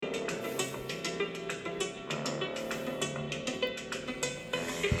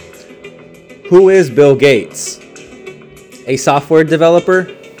Who is Bill Gates? A software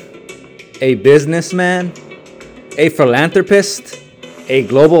developer? A businessman? A philanthropist? A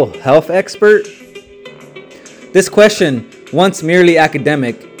global health expert? This question, once merely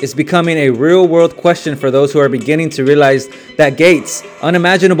academic, is becoming a real-world question for those who are beginning to realize that Gates'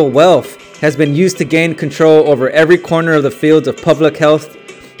 unimaginable wealth has been used to gain control over every corner of the fields of public health,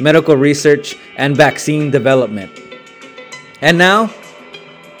 medical research, and vaccine development. And now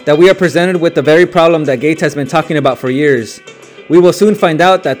that we are presented with the very problem that Gates has been talking about for years, we will soon find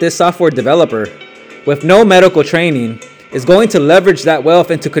out that this software developer, with no medical training, is going to leverage that wealth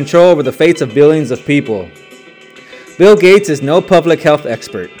into control over the fates of billions of people. Bill Gates is no public health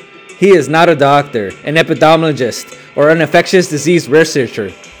expert. He is not a doctor, an epidemiologist, or an infectious disease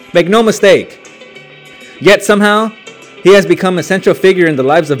researcher. Make no mistake. Yet somehow, he has become a central figure in the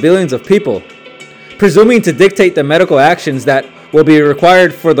lives of billions of people, presuming to dictate the medical actions that will be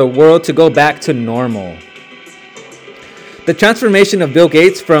required for the world to go back to normal. The transformation of Bill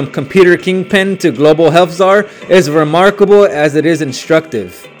Gates from computer kingpin to global health czar is remarkable as it is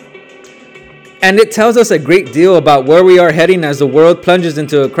instructive. And it tells us a great deal about where we are heading as the world plunges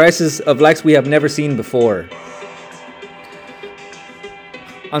into a crisis of likes we have never seen before.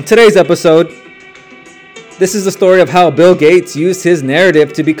 On today's episode, this is the story of how Bill Gates used his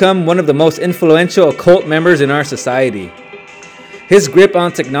narrative to become one of the most influential occult members in our society. His grip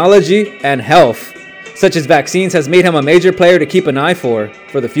on technology and health, such as vaccines, has made him a major player to keep an eye for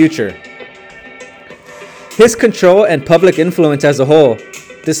the future. His control and public influence as a whole,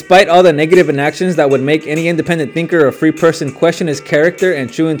 despite all the negative inactions that would make any independent thinker or free person question his character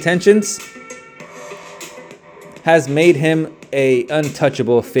and true intentions, has made him an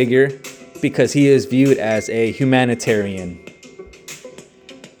untouchable figure because he is viewed as a humanitarian.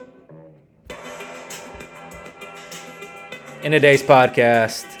 In today's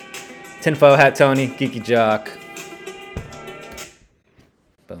podcast, Tinfoil Hat Tony, Geeky Jock.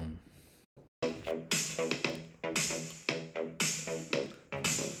 Boom.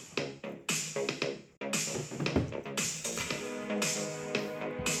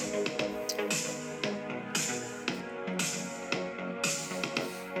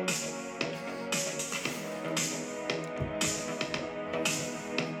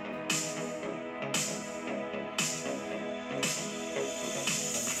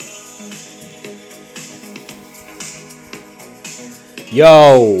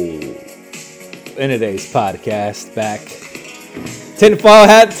 Yo, in today's podcast, back, Tinfoil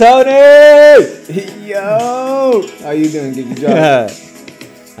Hat Tony! Yo! How you doing, Geeky Jock?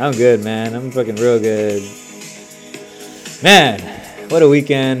 I'm good, man. I'm fucking real good. Man, what a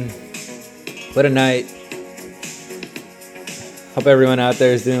weekend. What a night. Hope everyone out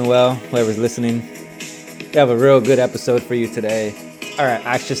there is doing well, whoever's listening. We have a real good episode for you today. Alright,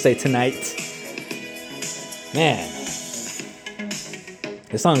 I should say tonight. Man.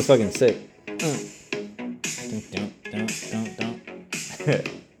 This song is fucking sick.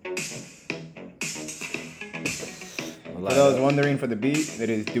 For those wondering for the beat, it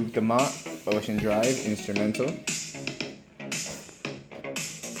is Duke Dumont, Ocean Drive, instrumental.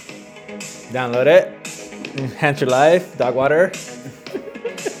 Download it. Enhance your life. Dog water.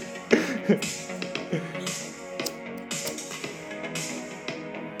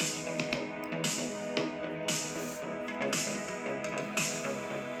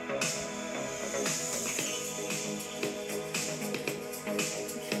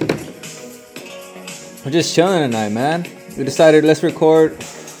 We're just chilling tonight, man. We decided let's record.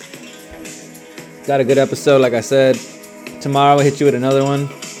 Got a good episode, like I said. Tomorrow I'll hit you with another one.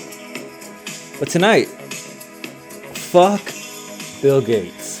 But tonight, fuck Bill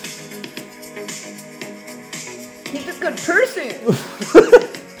Gates. He's a good person.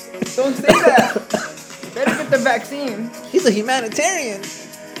 Don't say that. Better get the vaccine. He's a humanitarian.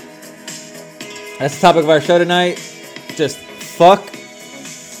 That's the topic of our show tonight. Just fuck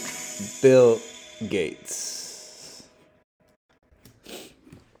Bill Gates.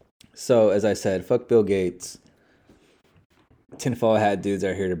 So, as I said, fuck Bill Gates. Tinfoil Hat dudes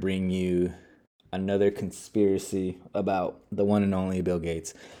are here to bring you another conspiracy about the one and only Bill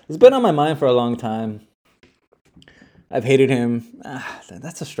Gates. It's been on my mind for a long time. I've hated him.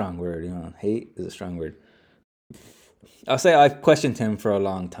 That's a strong word, you know. Hate is a strong word. I'll say I've questioned him for a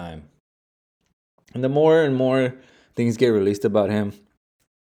long time. And the more and more things get released about him,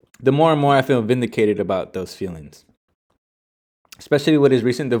 the more and more I feel vindicated about those feelings. Especially with his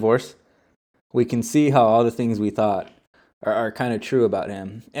recent divorce, we can see how all the things we thought are kind of true about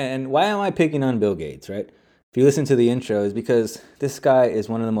him. And why am I picking on Bill Gates, right? If you listen to the intro, it's because this guy is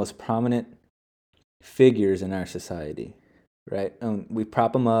one of the most prominent figures in our society, right? We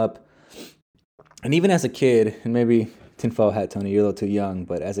prop him up. And even as a kid, and maybe tinfoil hat, Tony, you're a little too young,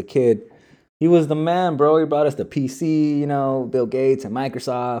 but as a kid, he was the man, bro. He brought us the PC, Bill Gates and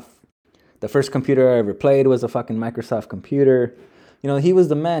Microsoft. The first computer I ever played was a fucking Microsoft computer. He was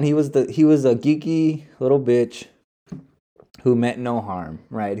the man. He was a geeky little bitch who meant no harm,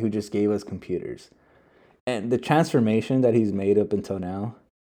 right? Who just gave us computers. And the transformation that he's made up until now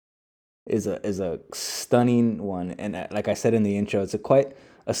is a stunning one. And like I said in the intro, it's quite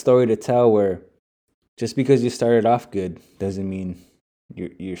a story to tell where just because you started off good doesn't mean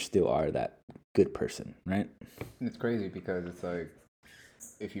you still are that good person, right? It's crazy because it's like,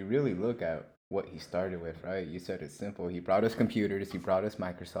 if you really look at what he started with, right? You said it's simple. He brought us computers. He brought us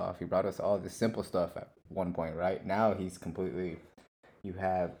Microsoft. He brought us all this simple stuff at one point, right? Now he's completely... You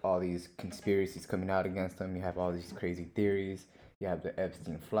have all these conspiracies coming out against him. You have all these crazy theories. You have the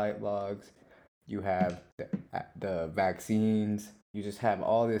Epstein flight logs. You have the vaccines. You just have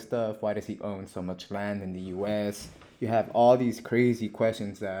all this stuff. Why does he own so much land in the U.S.? You have all these crazy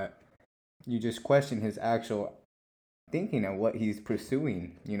questions that you just question his actual thinking and what he's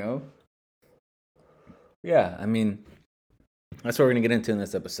pursuing, Yeah, I mean, that's what we're going to get into in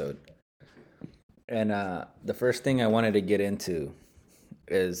this episode. And the first thing I wanted to get into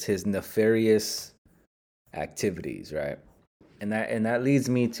is his nefarious activities, right? And that leads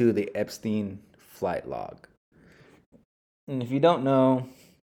me to the Epstein flight log. And if you don't know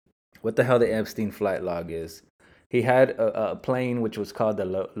what the hell the Epstein flight log is, he had a plane which was called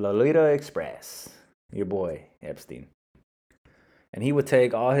the Lolita Express. Your boy, Epstein. And he would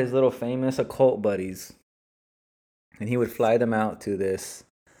take all his little famous occult buddies and he would fly them out to this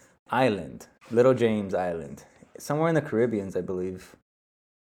island, Little James Island, somewhere in the Caribbean, I believe.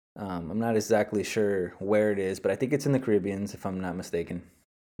 I'm not exactly sure where it is, but I think it's in the Caribbean, if I'm not mistaken.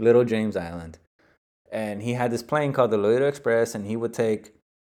 Little James Island. And he had this plane called the Lolita Express, and he would take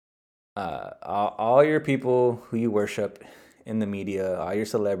all your people who you worship in the media, all your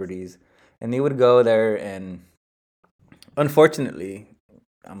celebrities, and they would go there, and unfortunately,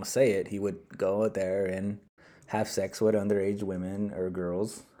 I'm going to say it, he would go there and have sex with underage women or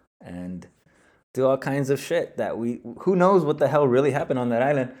girls and do all kinds of shit that who knows what the hell really happened on that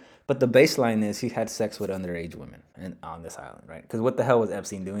island. But the baseline is he had sex with underage women on this island, right? Because what the hell was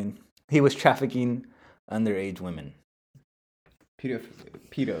Epstein doing? He was trafficking underage women.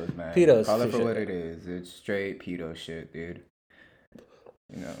 Pedos, man. Pedos. Call it for what it is. It's straight pedo shit, dude.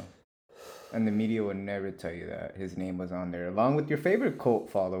 And the media would never tell you that his name was on there, along with your favorite cult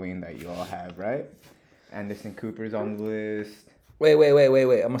following that you all have, right? Anderson Cooper's on the list. Wait. I'm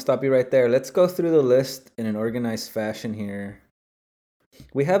going to stop you right there. Let's go through the list in an organized fashion here.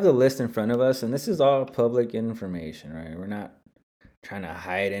 We have the list in front of us, and this is all public information, right? We're not trying to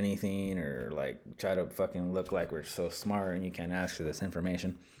hide anything or try to fucking look like we're so smart and you can't ask for this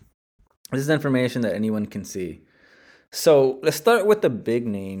information. This is information that anyone can see. So let's start with the big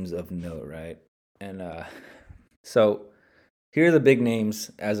names of note, right? And so here are the big names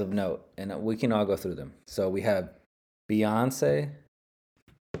as of note, and we can all go through them. So we have Beyonce,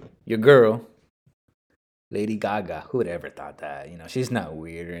 your girl, Lady Gaga. Who would ever thought that? She's not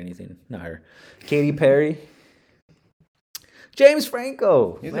weird or anything. Not her. Katy Perry. James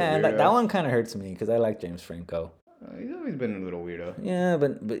Franco. He's Man, that one kind of hurts me because I like James Franco. He's always been a little weirdo. Yeah,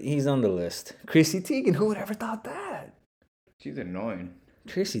 but he's on the list. Chrissy Teigen. Who would ever thought that? She's annoying.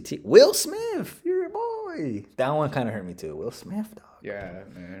 Chrissy Teigen. Will Smith. Your boy. That one kind of hurt me too. Will Smith, dog. Yeah,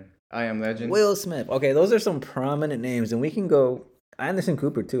 man. I Am Legend. Will Smith. Okay, those are some prominent names, and we can go... Anderson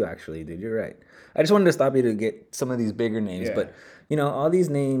Cooper too, actually, dude. You're right. I just wanted to stop you to get some of these bigger names, but all these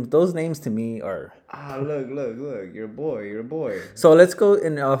names, those names to me are... look, your boy. So let's go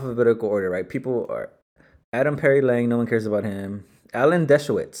in alphabetical order, right? People are... Adam Perry Lang, no one cares about him. Alan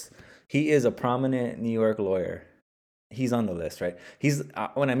Dershowitz, he is a prominent New York lawyer. He's on the list, right? He's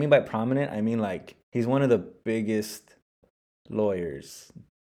when I mean by prominent, I mean he's one of the biggest lawyers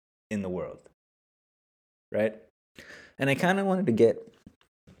in the world, right? And I kind of wanted to get...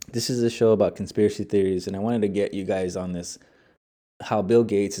 This is a show about conspiracy theories, and I wanted to get you guys on this, how Bill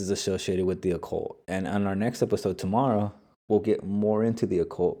Gates is associated with the occult. And on our next episode tomorrow, we'll get more into the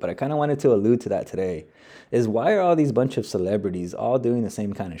occult. But I kind of wanted to allude to that today, is why are all these bunch of celebrities all doing the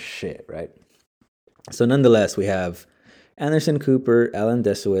same kind of shit, right? So nonetheless, we have Anderson Cooper, Alan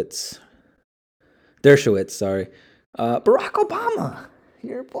Dershowitz, Barack Obama,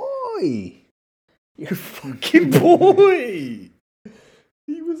 your boy. Your fucking boy.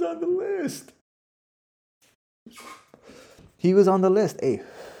 He was on the list. Hey,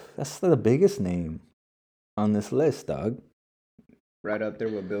 that's the biggest name on this list, dog. Right up there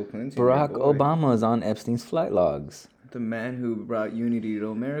with Bill Clinton. Barack Obama is on Epstein's flight logs. The man who brought unity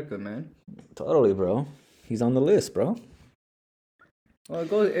to America, man. Totally, bro. He's on the list, bro.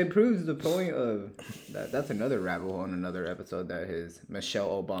 Well, it proves the point of that. That's another rabbit hole on another episode. That his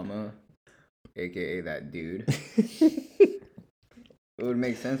Michelle Obama, aka that dude. It would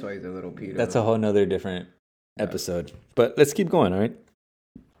make sense why he's a little pedo. That's a whole nother different episode. But let's keep going, all right?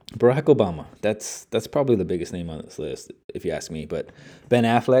 Barack Obama. That's probably the biggest name on this list, if you ask me. But Ben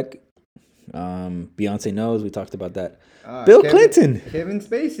Affleck, Beyonce knows. We talked about that. Bill Clinton. Kevin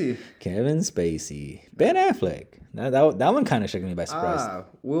Spacey. Kevin Spacey. Ben Affleck. That one kind of shook me by surprise.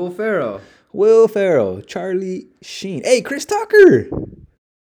 Will Ferrell. Will Ferrell. Charlie Sheen. Hey, Chris Tucker.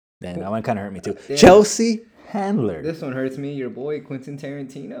 Damn, that one kind of hurt me too. Damn. Chelsea Handler. This one hurts me. Your boy Quentin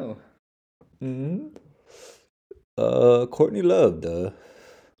Tarantino. Mm-hmm. Courtney Love,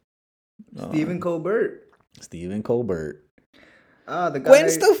 Stephen Colbert. The guy, Gwen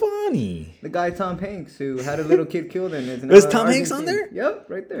Stefani. The guy Tom Hanks who had a little kid killed and is now Was Tom Hanks on there? Yep,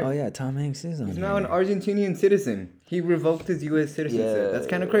 right there. Oh yeah, Tom Hanks is on there. He's now an Argentinian citizen. He revoked his U.S. citizenship. Yeah, that's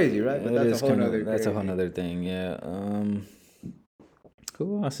kind of crazy, right? But that's a whole nother thing. Yeah.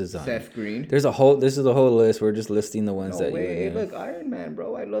 Who else is on? Seth Green. This is the whole list. We're just listing the ones that. Hey, look, Iron Man,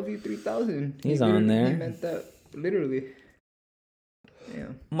 bro. I love you 3000. He's on there. He meant that literally. Yeah.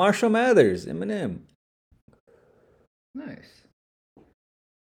 Marshall Mathers, Eminem. Nice.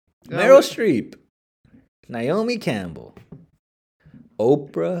 Meryl Streep, Naomi Campbell,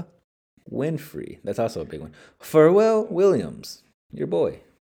 Oprah Winfrey. That's also a big one. Pharrell Williams, your boy.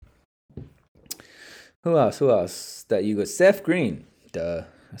 Who else? That you got? Seth Green. Duh,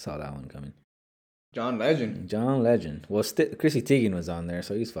 I saw that one coming. John Legend. Well, Chrissy Teigen was on there,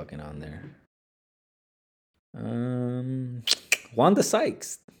 so he's fucking on there. Wanda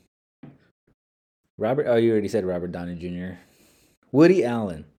Sykes. You already said Robert Downey Jr. Woody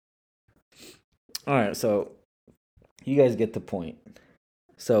Allen. All right, so you guys get the point.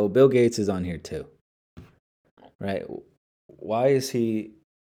 So Bill Gates is on here too, right? Why is he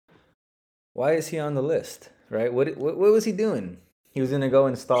on the list, right? What was he doing? He was gonna go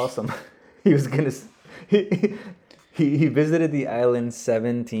install some. He visited the island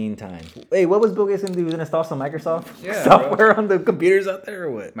 17 times. Hey, what was Bill Gates gonna do? He was gonna install some Microsoft software on the computers out there,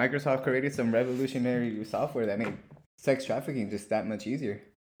 or what? Microsoft created some revolutionary software that made sex trafficking just that much easier.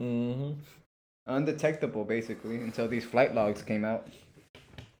 Mm-hmm. Undetectable, basically, until these flight logs came out.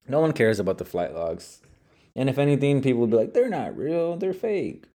 No one cares about the flight logs, and if anything, people would be like, "They're not real. They're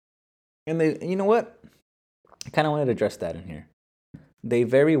fake." And you know what? I kind of wanted to address that in here. They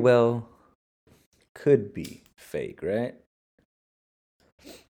very well could be fake, right?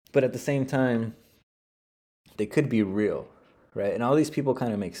 But at the same time, they could be real, right? And all these people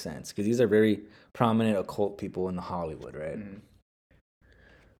kind of make sense because these are very prominent occult people in the Hollywood, right? Mm-hmm.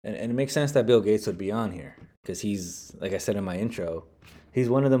 And it makes sense that Bill Gates would be on here because he's, like I said in my intro, he's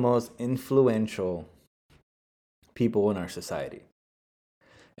one of the most influential people in our society.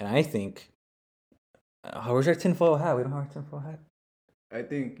 And I think, where's our tinfoil hat? We don't have our tinfoil hat. I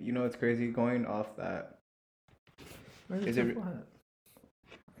think, it's crazy going off that. Where's the tinfoil hat?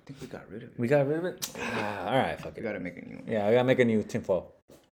 I think we got rid of it. We got rid of it? All right, fuck it. We gotta make a new one. Yeah, I gotta make a new tinfoil.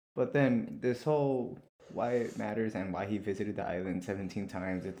 But then this whole why it matters and why he visited the island 17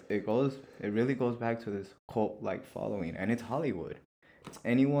 times, it really goes back to this cult-like following, and it's Hollywood. It's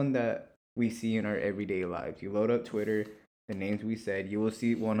anyone that we see in our everyday lives. You load up Twitter, the names we said, you will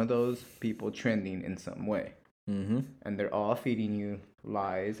see one of those people trending in some way. Mm-hmm. And they're all feeding you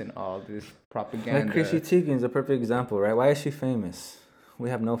lies and all this propaganda. Like Chrissy Teigen's a perfect example, right? Why is she famous? We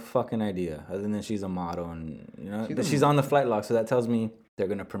have no fucking idea, other than she's a model and she's on the flight log, so that tells me they're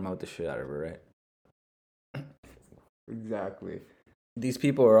gonna promote the shit out of her, right? Exactly. These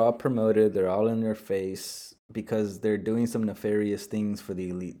people are all promoted. They're all in their face because they're doing some nefarious things for the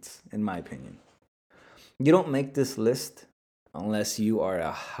elites, in my opinion. You don't make this list unless you are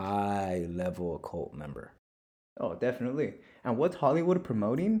a high-level occult member. Oh, definitely. And what's Hollywood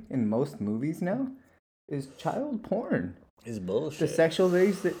promoting in most movies now is child porn. It's bullshit.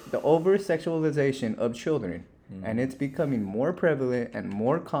 The over-sexualization of children. Mm-hmm. And it's becoming more prevalent and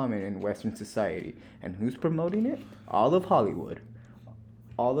more common in Western society. And who's promoting it? All of Hollywood.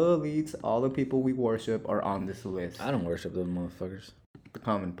 All the elites, all the people we worship are on this list. I don't worship those motherfuckers. The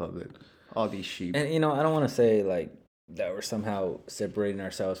common public. All these sheep. And, I don't want to say, that we're somehow separating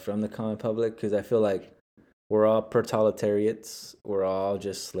ourselves from the common public, because I feel like we're all proletariats. We're all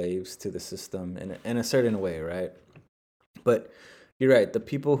just slaves to the system in a certain way, right? But you're right. The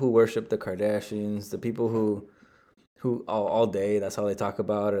people who worship the Kardashians, the people who all day, that's all they talk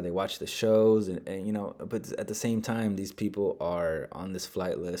about, or they watch the shows, and but at the same time, these people are on this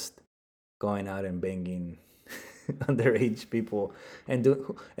flight list going out and banging underage people, and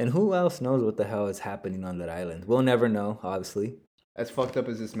who else knows what the hell is happening on that island? We'll never know, obviously. As fucked up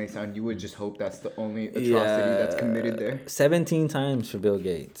as this may sound, you would just hope that's the only atrocity that's committed there. 17 times for Bill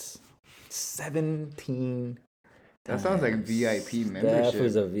Gates. 17. That sounds like VIP membership. That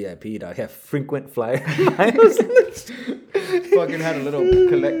was a VIP, dog. Yeah, frequent flyer miles. Fucking had a little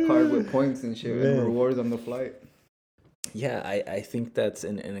collect card with points and shit and rewards on the flight. Yeah, I think that's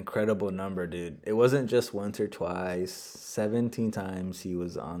an incredible number, dude. It wasn't just once or twice. 17 times he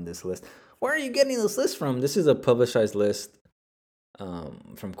was on this list. Where are you getting this list from? This is a publicized list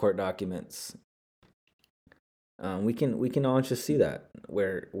from court documents. We can all just see that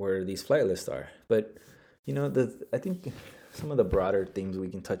where these flight lists are. But you know, I think some of the broader things we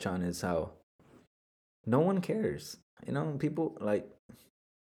can touch on is how no one cares. You know, people like,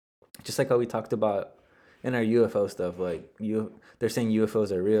 just like how we talked about in our UFO stuff, like they're saying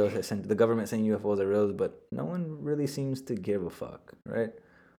UFOs are real. The government saying UFOs are real, but no one really seems to give a fuck, right?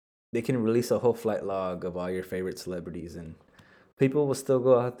 They can release a whole flight log of all your favorite celebrities, and people will still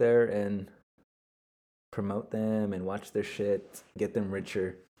go out there and promote them and watch their shit, get them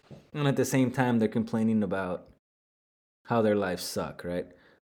richer. And at the same time, they're complaining about how their lives suck, right?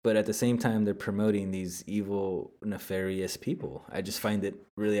 But at the same time, they're promoting these evil, nefarious people. I just find it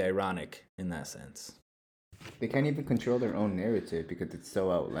really ironic in that sense. They can't even control their own narrative because it's so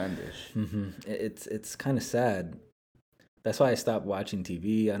outlandish. Mm-hmm. It's kind of sad. That's why I stopped watching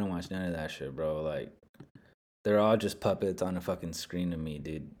TV. I don't watch none of that shit, bro. Like, they're all just puppets on a fucking screen to me,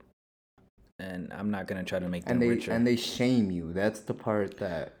 dude. And I'm not gonna try to make them richer. And they shame you. That's the part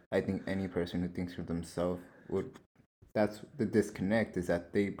that I think any person who thinks for themselves would. That's the disconnect, is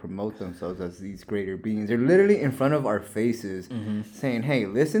that they promote themselves as these greater beings. They're literally in front of our faces saying, hey,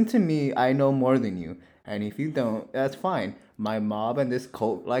 listen to me. I know more than you. And if you don't, that's fine. My mob and this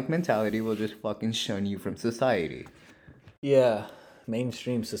cult-like mentality will just fucking shun you from society. Yeah,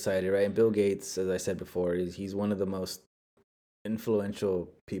 mainstream society, right? And Bill Gates, as I said before, he's one of the most influential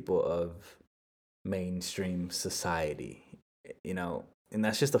people of mainstream society, you know, and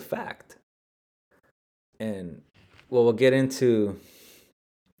that's just a fact. And well, we'll get into,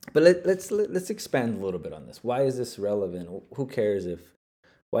 but let's expand a little bit on this. Why is this relevant? Who cares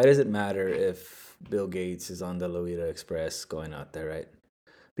why does it matter if Bill Gates is on the Lolita Express going out there, right?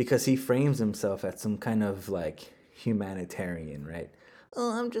 Because he frames himself as some kind of like humanitarian, right?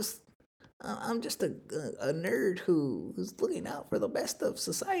 Oh, I'm just a nerd who's looking out for the best of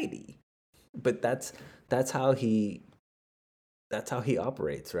society. But that's how he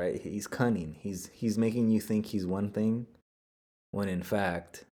operates, right? He's cunning. He's making you think he's one thing, when in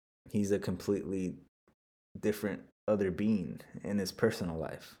fact he's a completely different other being in his personal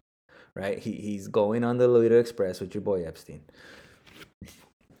life, right? He's going on the Lolita Express with your boy Epstein.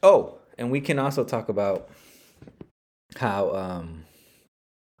 Oh, and we can also talk about how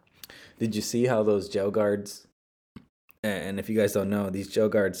did you see how those jail guards, and if you guys don't know, these jail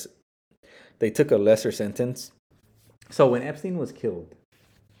guards, they took a lesser sentence. So when Epstein was killed,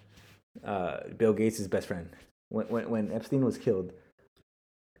 Bill Gates' best friend, when Epstein was killed,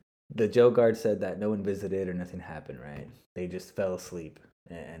 the jail guard said that no one visited or nothing happened, right? They just fell asleep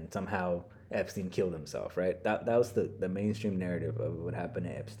and somehow Epstein killed himself, right? That was the mainstream narrative of what happened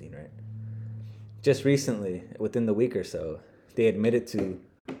to Epstein, right? Just recently, within the week or so, they admitted to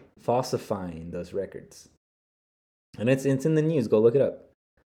falsifying those records. And it's in the news. Go look it up.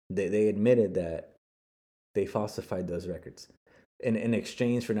 They admitted that they falsified those records in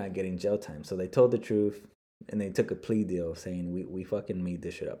exchange for not getting jail time. So they told the truth, and they took a plea deal saying, we fucking made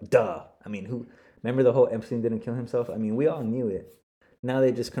this shit up. Duh. I mean, remember the whole Epstein didn't kill himself? I mean, we all knew it. Now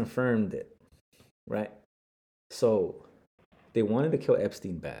they just confirmed it, right? So they wanted to kill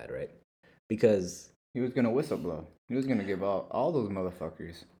Epstein bad, right? Because he was going to whistleblow. He was going to give all those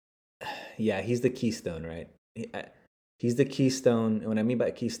motherfuckers. Yeah, he's the keystone, right? He's the keystone. And what I mean by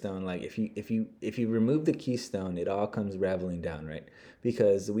keystone, like if you remove the keystone, it all comes raveling down, right?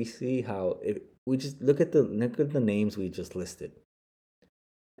 Because we see how we just look at the names we just listed.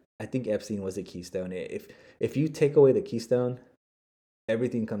 I think Epstein was a keystone. If you take away the keystone,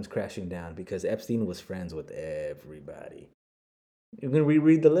 everything comes crashing down because Epstein was friends with everybody. You can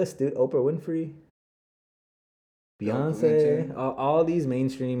reread the list, dude. Oprah Winfrey, Beyonce, all these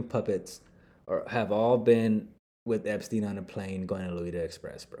mainstream puppets have all been with Epstein on a plane going to Lolita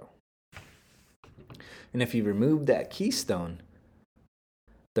Express, bro. And if you remove that keystone,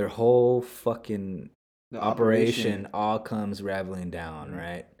 their whole fucking operation all comes raveling down,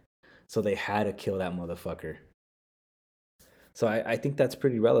 right? So they had to kill that motherfucker. So I think that's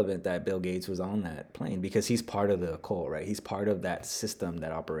pretty relevant that Bill Gates was on that plane because he's part of the cult, right? He's part of that system,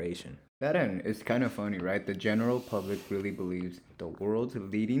 that operation. That end, it's kind of funny, right? The general public really believes the world's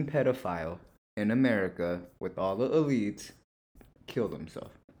leading pedophile in America, with all the elites, killed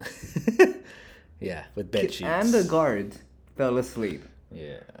himself. Yeah, with bed sheets. And the guards fell asleep.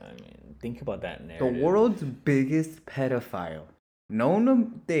 Yeah, I mean, think about that The narrative. world's biggest pedophile, known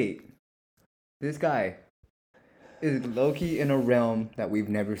to date, this guy is low-key in a realm that we've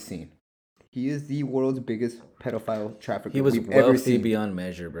never seen. He is the world's biggest pedophile trafficker He was we've ever wealthy seen. beyond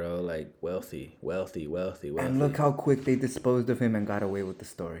measure, bro. Like wealthy. And look how quick they disposed of him and got away with the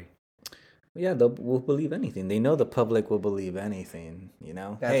story. Yeah, we'll believe anything. They know the public will believe anything, you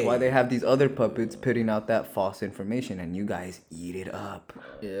know? That's why they have these other puppets putting out that false information, and you guys eat it up.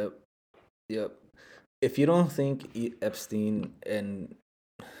 Yep. If you don't think Epstein and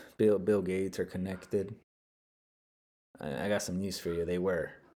Bill Gates are connected, I got some news for you. They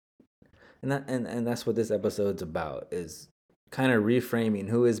were. And that's what this episode's about, is kind of reframing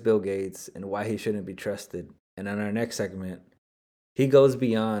who is Bill Gates and why he shouldn't be trusted. And on our next segment, he goes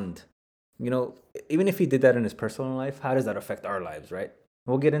beyond, even if he did that in his personal life, how does that affect our lives, right?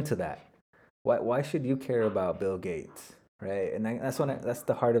 We'll get into that. Why should you care about Bill Gates, right? And that's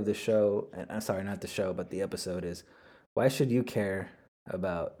the heart of the show. And I'm sorry, not the show, but the episode is, why should you care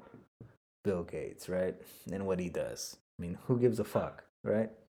about Bill Gates, right? And what he does. I mean, who gives a fuck, right?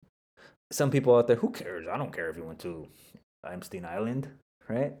 Some people out there, who cares? I don't care if he went to Epstein Island,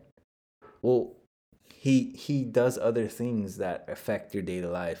 right? Well, he does other things that affect your daily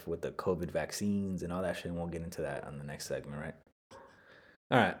life with the COVID vaccines and all that shit, and we'll get into that on the next segment, right?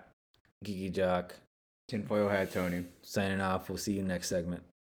 All right, Geeky Jock. Tinfoil hat, Tony. Signing off. We'll see you next segment.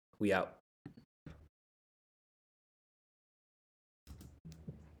 We out.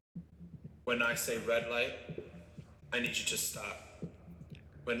 When I say red light, I need you to stop.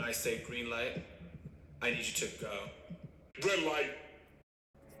 When I say green light, I need you to go. Red light.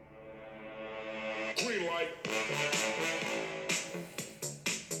 Green light.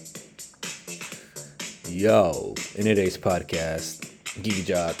 Yo, in today's podcast, Geeky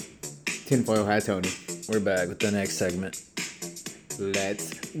Jock. Tinfoil hat, Tony. We're back with the next segment.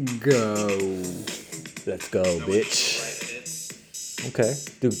 Let's go. Let's go, Now when the bitch. strobe light hits, Okay,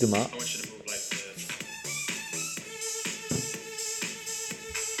 duke them up. I want you to move like this.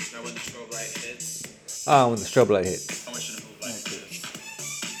 Now when the strobe light hits, When the strobe light hits. I want you to move like this.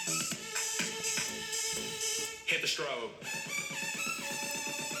 Hit the strobe.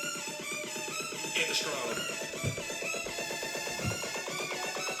 Hit the strobe.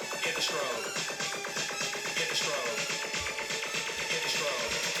 Hit the strobe. Hit the strobe. Hit the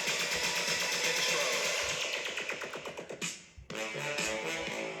strobe. Hit the strobe.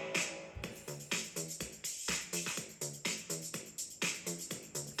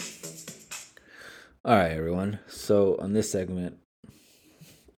 All right, everyone. So on this segment,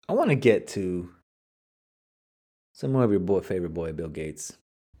 I want to get to some more of your favorite boy, Bill Gates.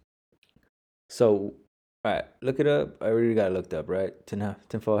 So, all right, look it up. I already got it looked up, right?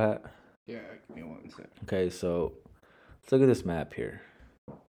 Tinfoil hat. Yeah, give me 1 sec. Okay, so let's look at this map here.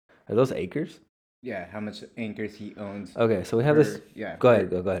 Are those acres? Yeah, how much acres he owns. Okay, so we have this. Yeah. Go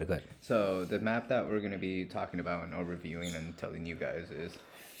ahead. So the map that we're going to be talking about and overviewing and telling you guys is,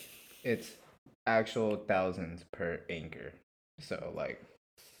 it's actual thousands per acre. So, like,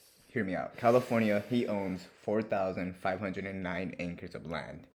 hear me out. California, he owns 4,509 acres of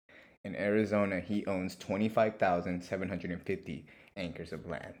land. In Arizona, he owns 25,750 acres of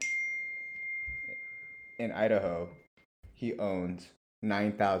land. In Idaho, he owns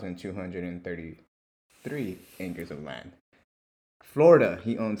 9,233 acres of land. Florida,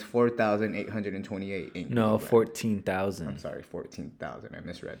 he owns 4,828 acres. No, of land. 14,000. I'm sorry, 14,000. I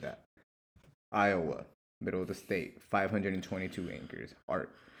misread that. Iowa, middle of the state, 522 acres.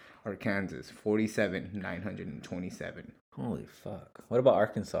 Arkansas, 47,927. Holy fuck. What about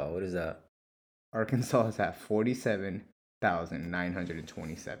Arkansas? What is that? Arkansas is at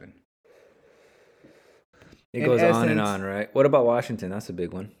 47,927. It In goes on and essence- on, right? What about Washington? That's a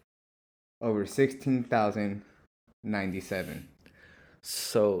big one. Over 16,097.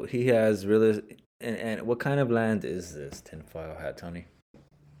 So he has really. And what kind of land is this, Tinfoil Hat Tony?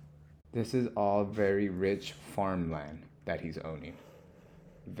 This is all very rich farmland that he's owning.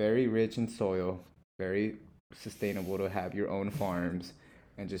 Very rich in soil, very sustainable to have your own farms.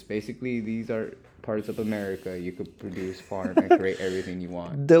 And just basically, these are parts of America you could produce, farm, and create everything you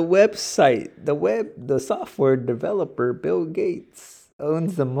want. The software developer, Bill Gates,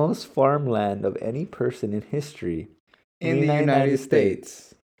 owns the most farmland of any person in history In the United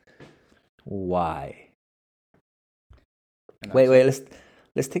States. Why? And Wait, I'm wait.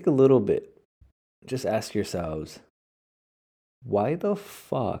 Let's take a little bit. Just ask yourselves, why the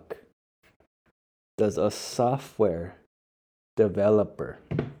fuck does a software developer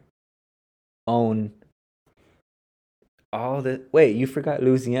own all the? Wait, you forgot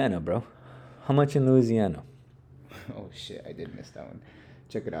Louisiana, bro. How much in Louisiana? Oh shit, I did miss that one.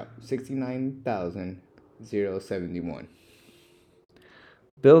 Check it out. 69,071.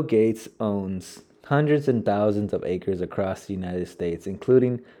 Bill Gates owns hundreds and thousands of acres across the United States,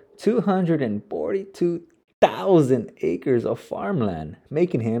 including 242,000 acres of farmland,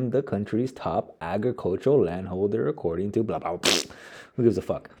 making him the country's top agricultural landholder according to blah blah blah. Who gives a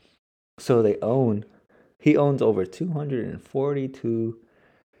fuck? So he owns over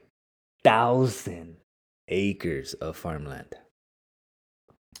 242,000 acres of farmland.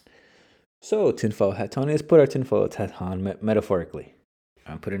 So, tinfoil hat, Tony, let's put our tinfoil hat on metaphorically.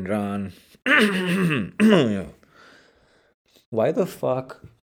 I'm putting it on. Why the fuck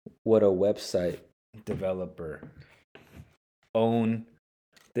would a website developer own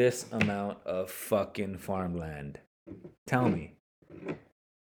this amount of fucking farmland? Tell me.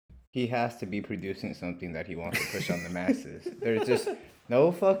 He has to be producing something that he wants to push on the masses. There's just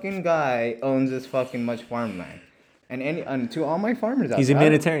no fucking guy owns this fucking much farmland. And to all my farmers out He's there,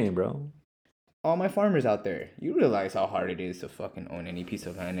 humanitarian, bro. all my farmers out there, you realize how hard it is to fucking own any piece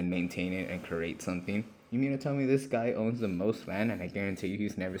of land and maintain it and create something. You mean to tell me this guy owns the most land and I guarantee you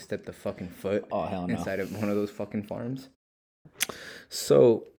he's never stepped a fucking foot Hell no. inside of one of those fucking farms?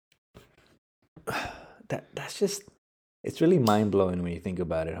 So that's just, it's really mind-blowing when you think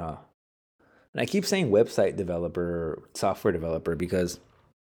about it, huh? And I keep saying website developer, software developer, because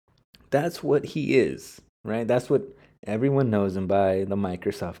that's what he is, right? That's what everyone knows him by, the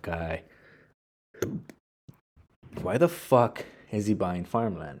Microsoft guy. Why the fuck is he buying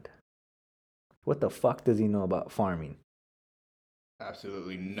farmland? What the fuck does he know about farming?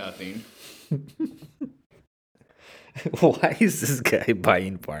 Absolutely nothing. Why is this guy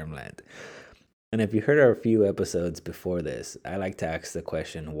buying farmland? And if you heard our few episodes before this, I like to ask the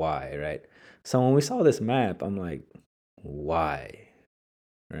question, why, right? So when we saw this map, I'm like, why?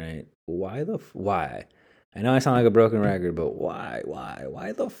 Right? Why? I know I sound like a broken record, but why?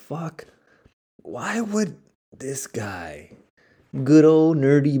 Why the fuck? Why would this guy, good old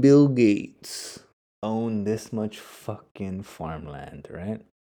nerdy Bill Gates, own this much fucking farmland, right?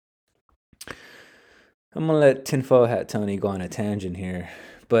 I'm gonna let Tinfoil Hat Tony go on a tangent here,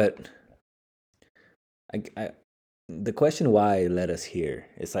 but the question why led us here.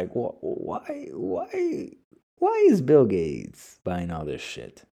 It's like, why is Bill Gates buying all this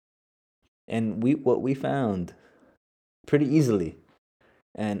shit? And what we found pretty easily,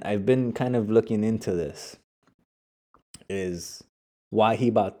 and I've been kind of looking into this, is why he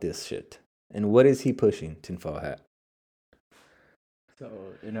bought this shit and what is he pushing, Tinfoil Hat. So,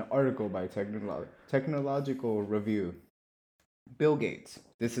 in an article by Technological Review, Bill Gates,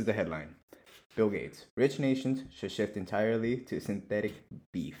 this is the headline. Bill Gates, rich nations should shift entirely to synthetic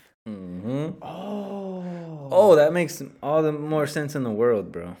beef. Mm-hmm. Oh. Oh, that makes all the more sense in the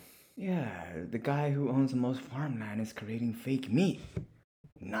world, bro. Yeah, the guy who owns the most farmland is creating fake meat.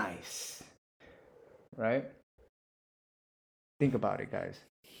 Nice. Right? Think about it, guys.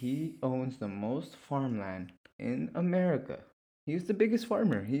 He owns the most farmland in America. He's the biggest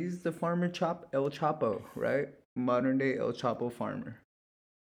farmer. He's the farmer El Chapo, right? Modern day El Chapo farmer.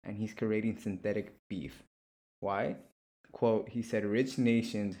 And he's creating synthetic beef. Why? Quote, he said rich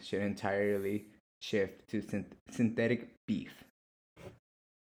nations should entirely shift to synthetic beef.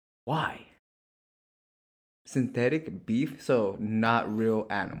 Why? Synthetic beef? So not real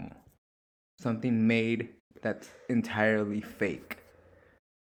animal. Something made that's entirely fake.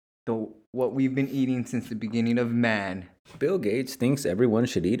 What we've been eating since the beginning of man. Bill Gates thinks everyone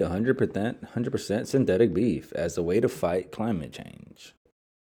should eat 100% synthetic beef as a way to fight climate change.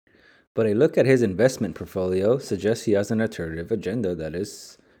 But a look at his investment portfolio suggests he has an alternative agenda that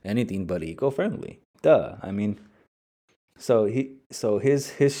is anything but eco-friendly. Duh. I mean, so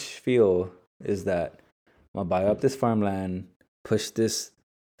his spiel is that I'm gonna buy up this farmland, push this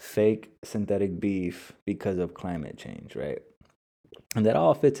fake synthetic beef because of climate change, right? And that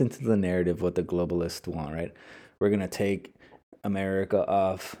all fits into the narrative what the globalists want, right? We're gonna take America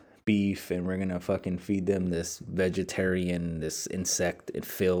off beef and we're gonna fucking feed them this vegetarian, this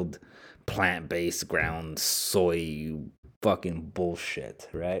insect-filled, plant-based ground soy fucking bullshit,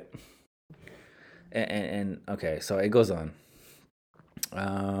 right? And okay, so it goes on.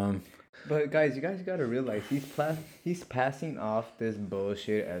 But guys, you guys gotta realize he's passing off this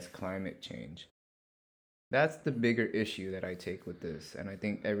bullshit as climate change. That's the bigger issue that I take with this, and I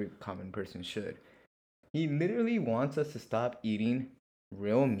think every common person should. He literally wants us to stop eating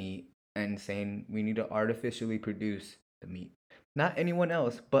real meat and saying we need to artificially produce the meat. Not anyone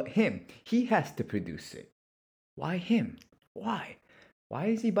else, but him. He has to produce it. Why him? Why? Why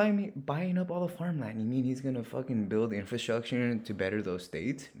is he buying up all the farmland? You mean he's gonna fucking build infrastructure to better those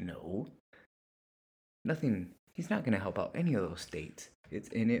states? No. Nothing. He's not gonna help out any of those states. It's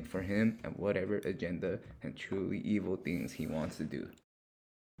in it for him and whatever agenda and truly evil things he wants to do.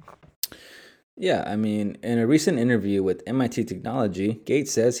 Yeah, I mean, in a recent interview with MIT Technology,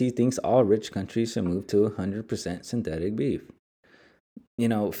 Gates says he thinks all rich countries should move to 100% synthetic beef. You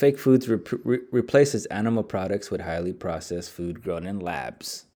know, fake foods replaces animal products with highly processed food grown in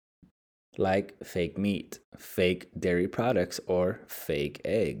labs, like fake meat, fake dairy products, or fake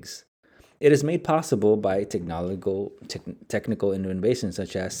eggs. It is made possible by technical innovations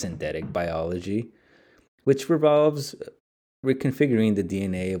such as synthetic biology, which revolves reconfiguring the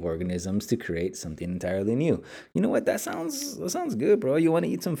DNA of organisms to create something entirely new. You know what? That sounds good, bro. You want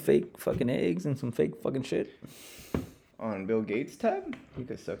to eat some fake fucking eggs and some fake fucking shit? On Bill Gates' tab, he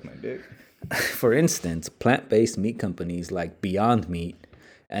could suck my dick. For instance, plant-based meat companies like Beyond Meat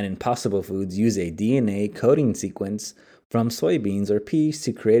and Impossible Foods use a DNA coding sequence from soybeans or peas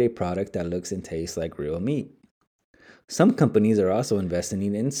to create a product that looks and tastes like real meat. Some companies are also investing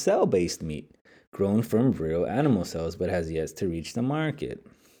in cell-based meat, grown from real animal cells, but has yet to reach the market.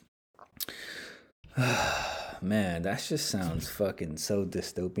 Man, that just sounds fucking so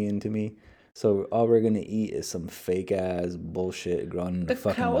dystopian to me. So all we're gonna eat is some fake ass bullshit grown in the The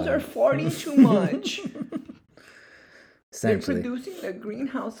fucking cows lab. are farting too much. They're Essentially, producing the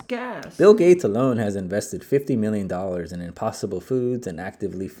greenhouse gas. Bill Gates alone has invested $50 million in Impossible Foods and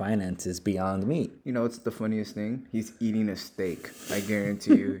actively finances Beyond Meat. You know what's the funniest thing? He's eating a steak. I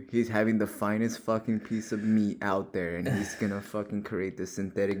guarantee you. He's having the finest fucking piece of meat out there, and he's gonna fucking create the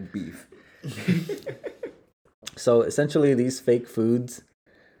synthetic beef. So essentially, these fake foods,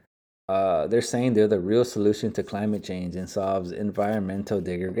 they're saying they're the real solution to climate change and solves environmental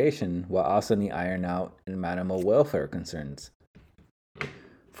degradation while also need iron out animal welfare concerns.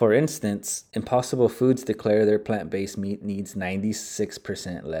 For instance, Impossible Foods declare their plant-based meat needs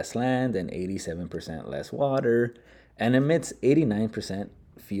 96% less land and 87% less water and emits 89%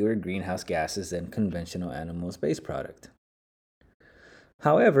 fewer greenhouse gases than conventional animal-based product.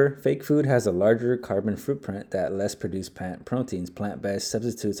 However, fake food has a larger carbon footprint that less produced plant proteins. Plant-based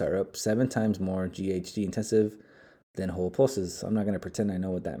substitutes are up 7 times more GHG intensive than whole pulses. I'm not going to pretend I know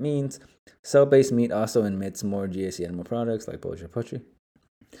what that means. Cell-based meat also emits more GHG animal products like poultry.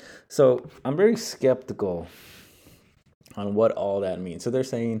 So I'm very skeptical on what all that means. So they're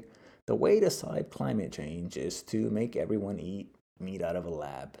saying the way to solve climate change is to make everyone eat meat out of a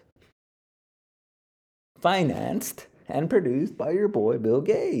lab. Financed and produced by your boy Bill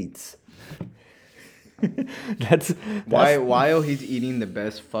Gates. that's While he's eating the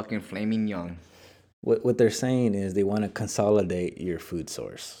best fucking flaming young. what they're saying is they want to consolidate your food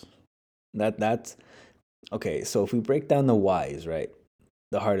source. That's okay. So if we break down the whys, right?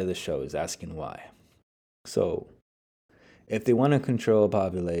 The heart of the show is asking why. So if they want to control a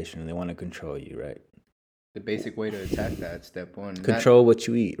population, they want to control you, right? The basic way to attack that, step one. Control what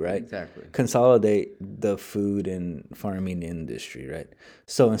you eat, right? Exactly. Consolidate the food and farming industry, right?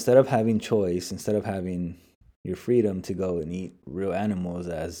 So instead of having choice, instead of having your freedom to go and eat real animals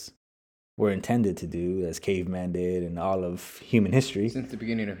as we're intended to do, as caveman did and all of human history. Since the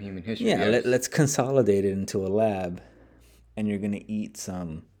beginning of human history. Yeah, yes. let's consolidate it into a lab and you're going to eat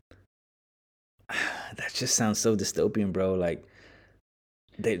some. That just sounds so dystopian, bro. Like,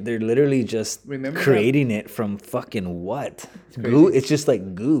 they're literally just creating it from fucking what? Goo? It's just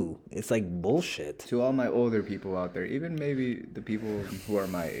like goo. It's like bullshit. To all my older people out there, even maybe the people who are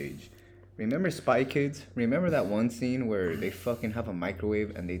my age, remember Spy Kids? Remember that one scene where they fucking have a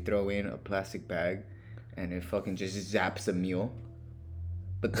microwave and they throw in a plastic bag and it fucking just zaps a meal?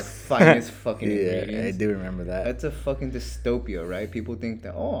 But the finest fucking ingredients. Yeah, I do remember that. That's a fucking dystopia, right? People think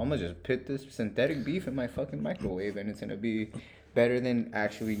that, oh, I'm gonna just put this synthetic beef in my fucking microwave and it's gonna be better than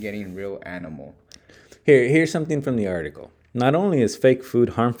actually getting real animal. Here's something from the article. Not only is fake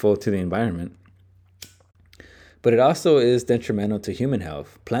food harmful to the environment, but it also is detrimental to human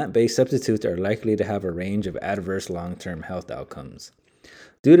health. Plant-based substitutes are likely to have a range of adverse long-term health outcomes.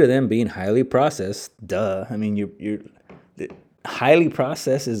 Due to them being highly processed, I mean, highly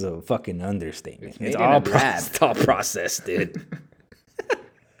processed is a fucking understatement. It's all processed, dude.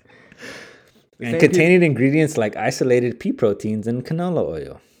 And containing ingredients like isolated pea proteins and canola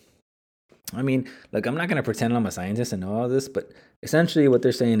oil. I mean, look, I'm not gonna pretend I'm a scientist and know all this, but essentially what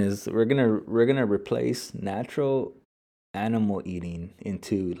they're saying is we're gonna replace natural animal eating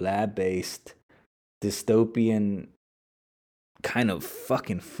into lab-based dystopian kind of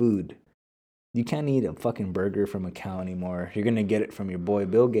fucking food. You can't eat a fucking burger from a cow anymore. You're gonna get it from your boy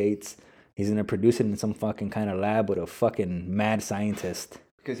Bill Gates. He's gonna produce it in some fucking kind of lab with a fucking mad scientist.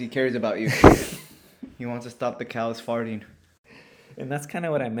 Because he cares about you. He wants to stop the cows farting. And that's kind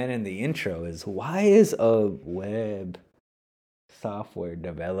of what I meant in the intro is why is a web software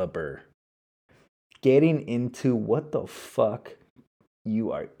developer getting into what the fuck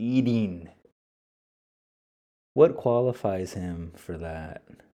you are eating? What qualifies him for that?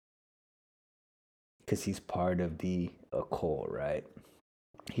 Because he's part of the occult, right?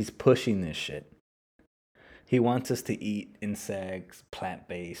 He's pushing this shit. He wants us to eat insects,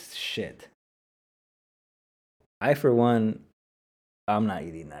 plant-based shit. I, for one, I'm not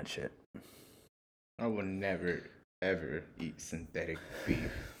eating that shit. I will never, ever eat synthetic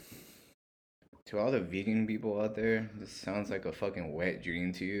beef. To all the vegan people out there, this sounds like a fucking wet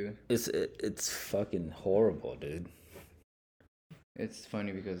dream to you. It's fucking horrible, dude. It's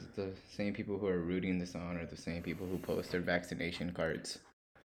funny because the same people who are rooting this on are the same people who post their vaccination cards.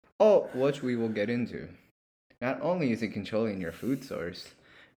 Oh, which we will get into. Not only is it controlling your food source,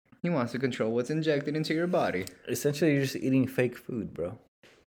 he wants to control what's injected into your body. Essentially, you're just eating fake food, bro.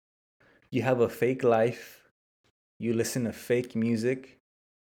 You have a fake life. You listen to fake music.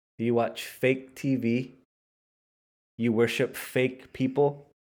 You watch fake TV. You worship fake people.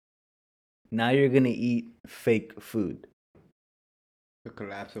 Now you're going to eat fake food. The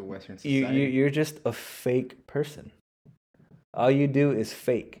collapse of Western society. You're just a fake person. All you do is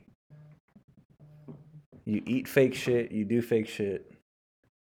fake. You eat fake shit. You do fake shit.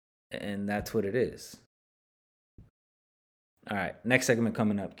 And that's what it is. All right. Next segment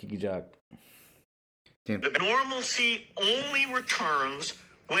coming up. Kiki Jock. The normalcy only returns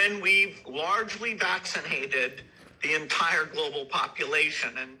when we've largely vaccinated the entire global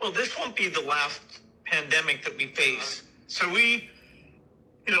population. And, well, this won't be the last pandemic that we face. So we,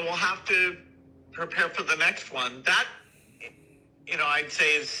 we'll have to prepare for the next one. That, I'd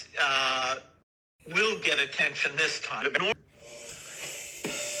say is, will get attention this time.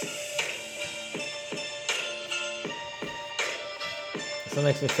 So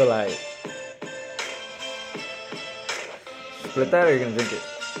makes me feel like split that or you're gonna drink it?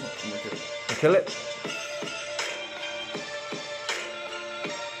 Kill it?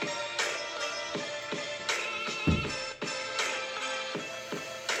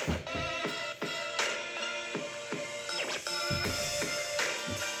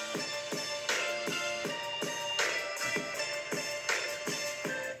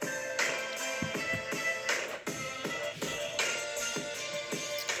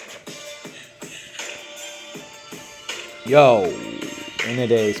 Yo, in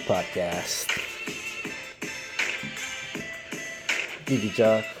today's podcast, Kiki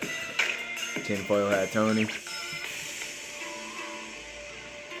Jock, Tinfoil hat Tony.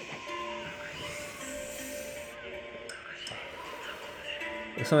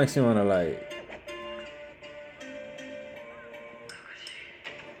 this makes me wanna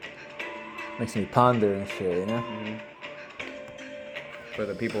makes me ponder and shit, you know? For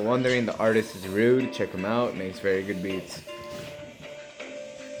the people wondering, the artist is Rude. Check him out. Makes very good beats.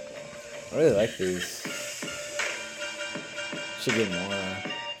 I really like these. Should get more.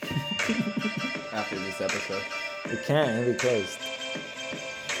 After this episode. We can't, it'll be closed.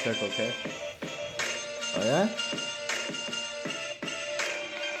 Check okay? Oh yeah?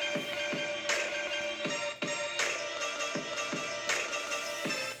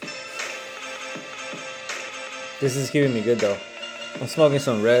 This is keeping me good though. I'm smoking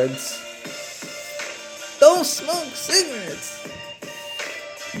some Reds. Don't smoke cigarettes!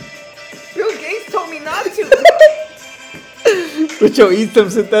 Bill Gates told me not to. But yo, eat some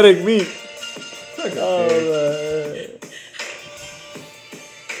synthetic meat. Oh,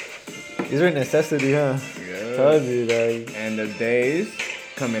 these are necessity, huh? Yeah. Told you, like. End of days.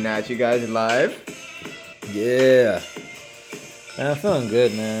 Coming at you guys live. Yeah. Man, I'm feeling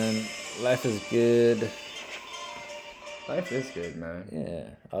good, man. Life is good. Life is good, man.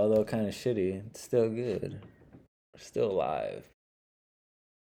 Yeah. Although kind of shitty, it's still good. We're still alive.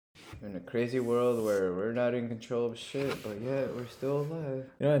 In a crazy world where we're not in control of shit, but yet we're still alive.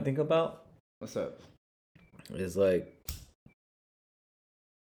 You know what I think about? What's up? It's like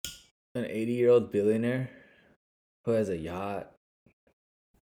an 80-year-old billionaire who has a yacht.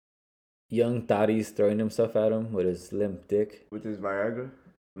 Young Thotty's throwing himself at him with his limp dick. With his Viagra?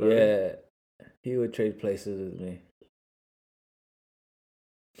 Yeah. He would trade places with me.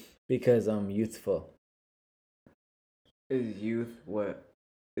 Because I'm youthful. Is youth what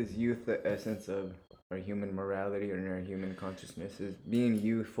Is youth the essence of our human morality or our human consciousness? Is being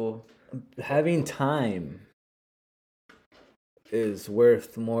youthful? Having time is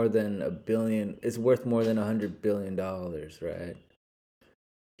worth more than $1 billion. It's worth more than $100 billion, right?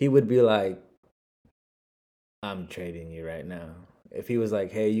 He would be like, I'm trading you right now. If he was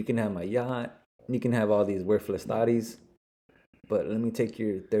like, hey, you can have my yacht, you can have all these worthless thotties, but let me take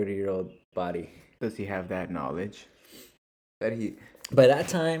your 30-year-old body. Does he have that knowledge? That he By that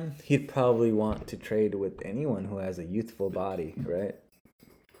time, he'd probably want to trade with anyone who has a youthful body, right?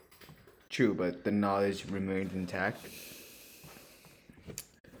 True, but the knowledge remained intact.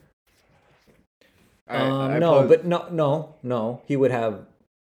 No. He would have.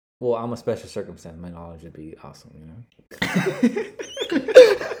 Well, I'm a special circumstance. My knowledge would be awesome, you know.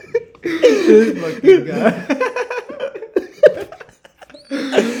 This fucking guy.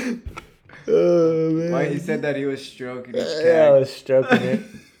 Oh man! Why he said that he was stroking his Yeah, I cat. was stroking it.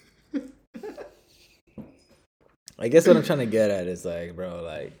 I guess what I'm trying to get at is like, bro,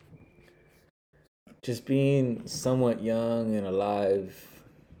 like, just being somewhat young and alive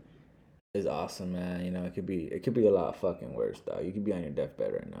is awesome, man. You know, it could be a lot fucking worse, dog. You could be on your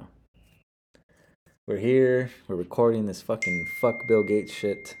deathbed right now. We're here. We're recording this fucking fuck Bill Gates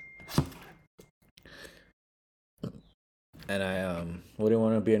shit. And I wouldn't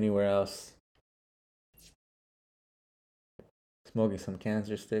want to be anywhere else. Smoking some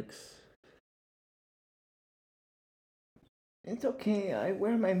cancer sticks. It's okay. I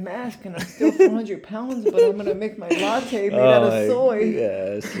wear my mask and I'm still 400 pounds, but I'm gonna make my latte made out of soy.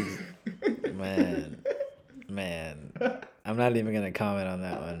 Yes, man. I'm not even gonna comment on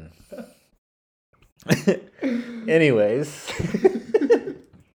that one. Anyways.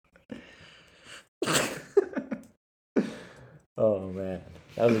 Oh man,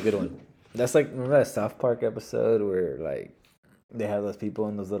 that was a good one. That's like, remember that South Park episode where like they have those people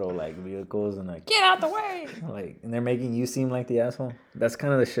in those little like vehicles and like, get out the way, like, and they're making you seem like the asshole. That's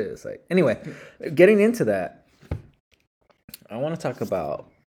kind of the shit. It's like, anyway, getting into that, I want to talk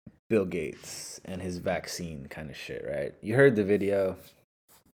about Bill Gates and his vaccine kind of shit, right? You heard the video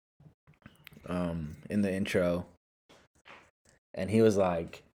in the intro, and he was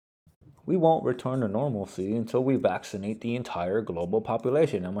like, we won't return to normalcy until we vaccinate the entire global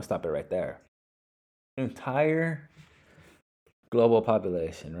population. I'm gonna stop it right there. Entire global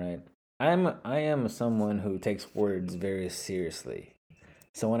population, right? I am someone who takes words very seriously.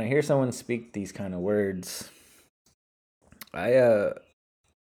 So when I hear someone speak these kind of words, that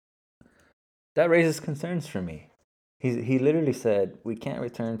raises concerns for me. He literally said we can't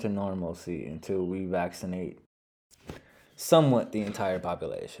return to normalcy until we vaccinate somewhat the entire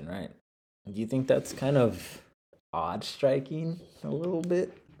population, right? Do you think that's kind of odd striking a little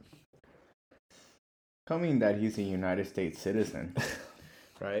bit? Coming that he's a United States citizen,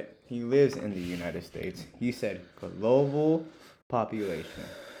 right? He lives in the United States. He said global population.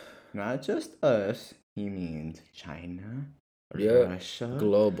 Not just us. He means China, Russia,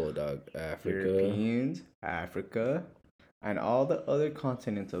 global, dog. Africa. Europeans, Africa, and all the other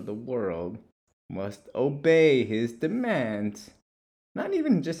continents of the world must obey his demands. Not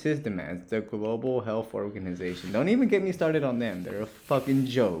even just his demands, the Global Health Organization. Don't even get me started on them. They're a fucking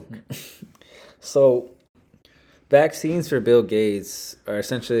joke. So, vaccines for Bill Gates are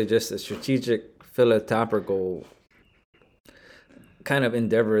essentially just a strategic philanthropical kind of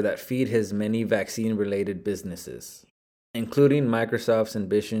endeavor that feed his many vaccine-related businesses, including Microsoft's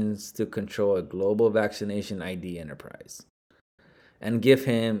ambitions to control a global vaccination ID enterprise and give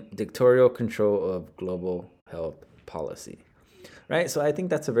him dictatorial control of global health policy. Right? So I think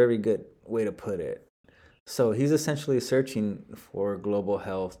that's a very good way to put it. So he's essentially searching for global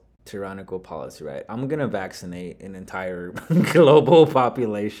health tyrannical policy, right? I'm going to vaccinate an entire global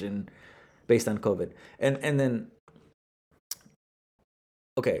population based on COVID. And then,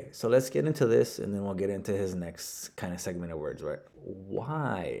 okay, so let's get into this and then we'll get into his next kind of segment of words, right?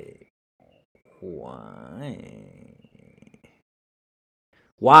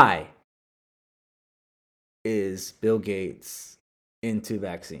 Why is Bill Gates into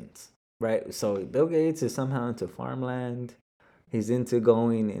vaccines, right? So Bill Gates is somehow into farmland. He's into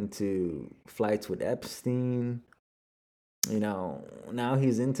going into flights with Epstein. You know, now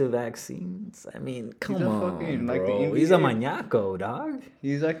he's into vaccines. I mean, come on, fucking, bro. like the NBA. He's a maniaco, dog.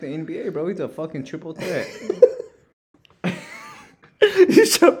 He's like the NBA, bro. He's a fucking triple threat. You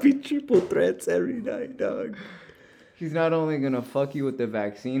should be triple threats every night, dog. He's not only gonna fuck you with the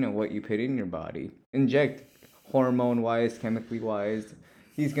vaccine and what you put in your body, inject hormone-wise, chemically-wise.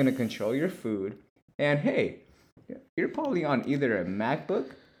 He's gonna control your food. And hey, you're probably on either a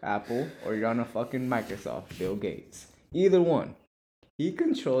MacBook, Apple, or you're on a fucking Microsoft, Bill Gates. Either one. He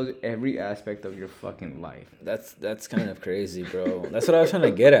controls every aspect of your fucking life. That's kind of crazy, bro. That's what I was trying to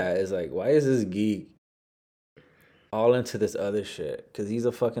get at. Is like, why is this geek all into this other shit? Because he's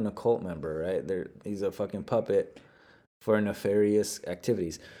a fucking occult member, right? He's a fucking puppet for nefarious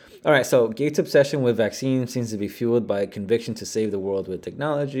activities. All right, so Gates' obsession with vaccines seems to be fueled by a conviction to save the world with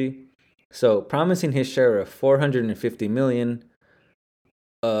technology. So, promising his share of $450 million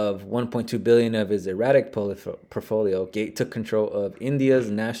of 1.2 billion of his erratic portfolio, Gates took control of India's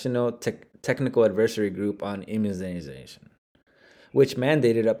National Technical Advisory Group on Immunization, which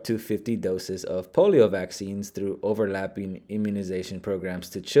mandated up to 50 doses of polio vaccines through overlapping immunization programs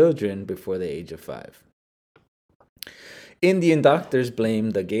to children before the age of 5. Indian doctors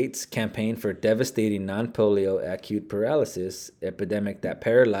blamed the Gates campaign for devastating non-polio acute paralysis epidemic that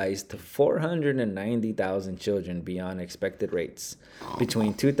paralyzed 490,000 children beyond expected rates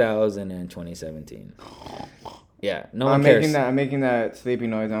between 2000 and 2017. Yeah, no one cares. I'm making that sleepy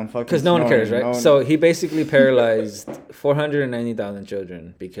noise. I'm fucking. Because no one cares, right? So he basically paralyzed 490,000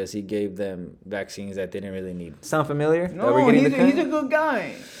 children because he gave them vaccines that they didn't really need. Sound familiar? No, he's a good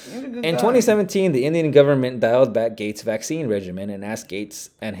guy. In 2017, the Indian government dialed back Gates' vaccine regimen and asked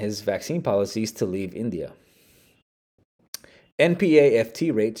Gates and his vaccine policies to leave India.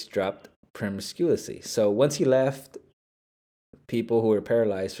 NPAFT rates dropped promiscuously. So once he left, people who were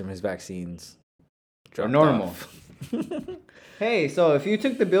paralyzed from his vaccines dropped normal. off. Hey, so if you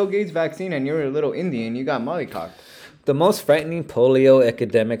took the Bill Gates vaccine and you were a little Indian, you got mollycocked. The most frightening polio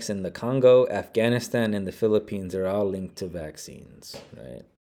epidemics in the Congo, Afghanistan, and the Philippines are all linked to vaccines, right?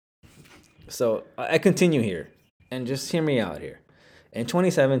 So I continue here, and just hear me out here. In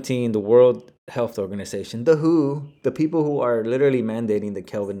 2017, the World Health Organization, the WHO, the people who are literally mandating the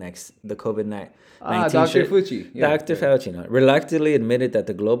COVID-19 Dr. Fauci. Yeah, Dr. Fauci reluctantly admitted that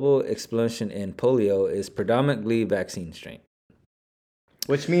the global explosion in polio is predominantly vaccine strain.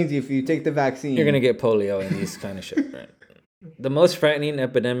 Which means if you take the vaccine, you're going to get polio and these kind of shit, right? The most frightening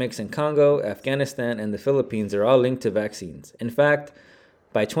epidemics in Congo, Afghanistan, and the Philippines are all linked to vaccines. In fact,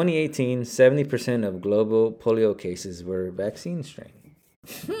 by 2018, 70% of global polio cases were vaccine strain.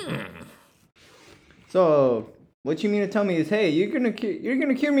 So, what you mean to tell me is, hey, you're gonna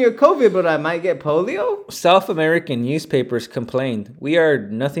cure me of COVID, but I might get polio? South American newspapers complained, "We are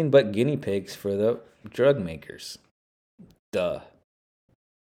nothing but guinea pigs for the drug makers." Duh.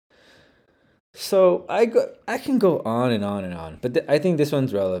 So I can go on and on and on, but I think this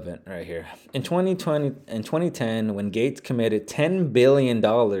one's relevant right here. In 2010, when Gates committed $10 billion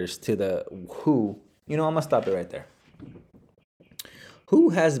to the WHO, I'm gonna stop it right there. Who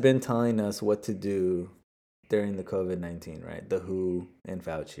has been telling us what to do during the COVID-19, right? The WHO and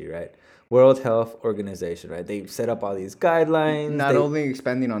Fauci, right? World Health Organization, right? They set up all these guidelines. Not only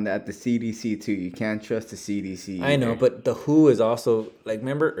expanding on that, the CDC too. You can't trust the CDC. I know, but the WHO is also, like,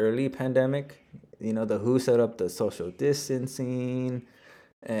 remember early pandemic? The WHO set up the social distancing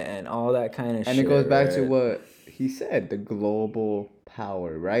and all that kind of shit. And it goes back to what he said, the global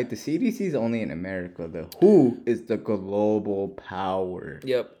power, right? The CDC is only in America. The WHO is the global power.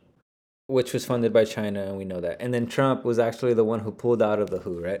 Yep. Which was funded by China, and we know that. And then Trump was actually the one who pulled out of the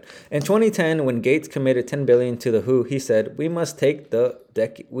WHO, right? In 2010, when Gates committed $10 billion to the WHO, he said, "We must take the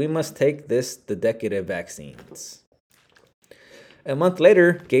decade of vaccines." A month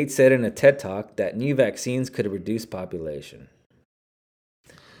later, Gates said in a TED Talk that new vaccines could reduce population.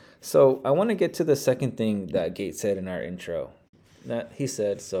 So I want to get to the second thing that Gates said in our intro. That he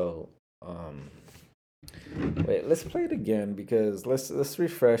said, wait, let's play it again because let's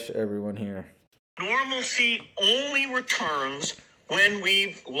refresh everyone here. Normalcy only returns when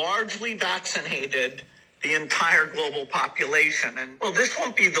we've largely vaccinated the entire global population. And well, this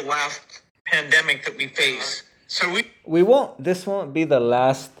won't be the last pandemic that we face. So this won't be the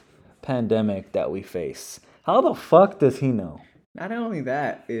last pandemic that we face. How the fuck does he know? Not only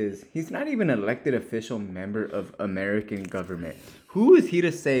that, he's not even an elected official member of American government. Who is he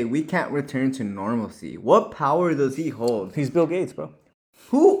to say we can't return to normalcy? What power does he hold? He's Bill Gates, bro.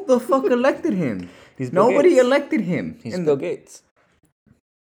 Who the fuck elected him? Nobody elected him. He's Bill Gates.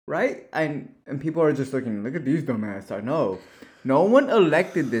 Right? And people are just looking, look at these dumbasses. I know. No one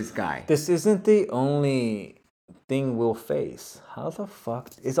elected this guy. This isn't the only thing we'll face. How the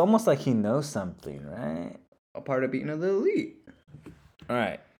fuck? It's almost like he knows something, right? A part of being of the elite. All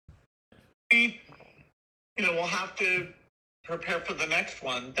right. We'll have to prepare for the next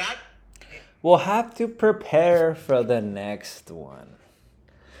one. We'll have to prepare for the next one.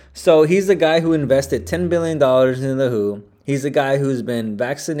 So he's the guy who invested $10 billion in the WHO. He's the guy who's been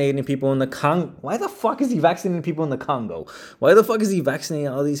vaccinating people in the Congo. Why the fuck is he vaccinating people in the Congo? Why the fuck is he vaccinating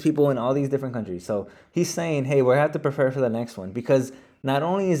all these people in all these different countries? So he's saying, hey, we have to prepare for the next one because not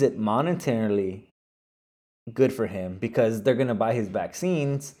only is it monetarily good for him because they're gonna buy his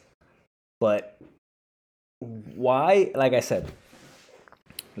vaccines, but why? Like I said,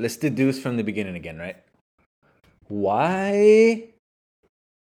 let's deduce from the beginning again, right? Why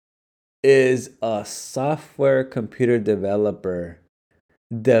is a software computer developer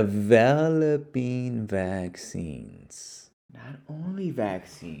developing vaccines? Not only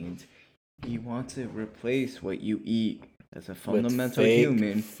vaccines, he wants to replace what you eat as a fundamental With fake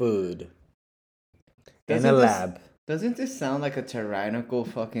human food in Doesn't a this- lab. Doesn't this sound like a tyrannical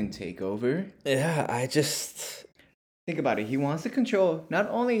fucking takeover? Yeah, I just Think about it. He wants to control. Not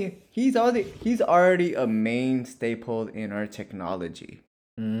only he's already a main staple in our technology.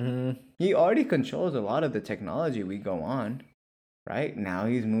 He already controls a lot of the technology we go on. Right now,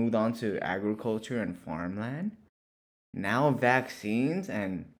 he's moved on to agriculture and farmland. Now, vaccines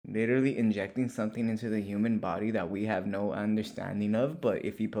and literally injecting something into the human body that we have no understanding of. But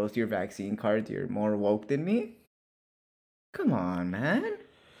if you post your vaccine cards, you're more woke than me. Come on, man.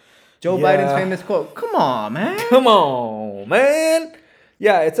 Joe Biden's Yeah. famous quote. Come on, man. Come on, man.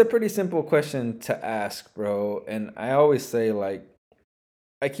 Yeah, it's a pretty simple question to ask, bro. And I always say, like,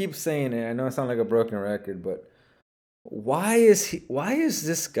 I keep saying it. I know I sound like a broken record, but why is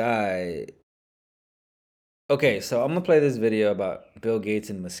this guy? Okay, so I'm gonna play this video about Bill Gates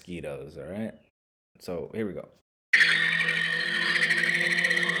and mosquitoes, all right? So here we go.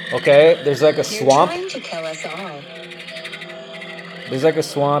 Okay, there's like a swamp. You're trying to kill us all. There's like a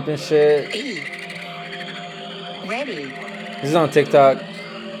swamp and shit. Be ready. This is on TikTok.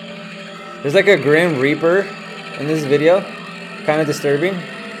 There's like a Grim Reaper in this video. Kind of disturbing.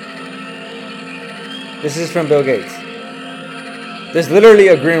 This is from Bill Gates. There's literally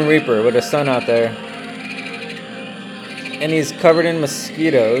a Grim Reaper with a sun out there. And he's covered in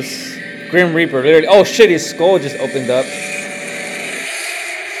mosquitoes. Grim Reaper, literally. Oh shit, his skull just opened up.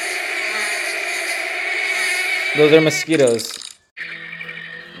 Those are mosquitoes.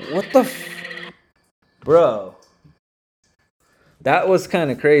 What the Bro. That was kind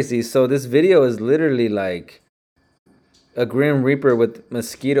of crazy. So this video is literally like a Grim Reaper with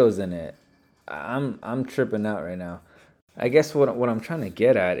mosquitoes in it. I'm tripping out right now. I guess what I'm trying to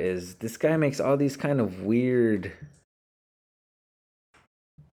get at is this guy makes all these kind of weird.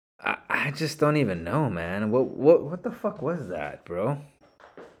 I just don't even know, man. What the fuck was that, bro?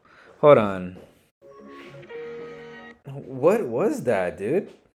 Hold on. What was that,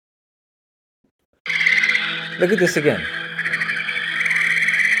 dude? Look at this again.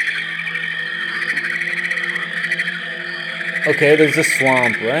 Okay, there's a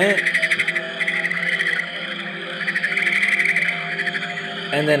swamp, right?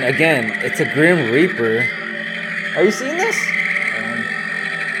 And then again, it's a Grim Reaper. Are you seeing this?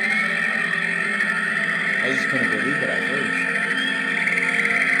 I just couldn't believe it at first.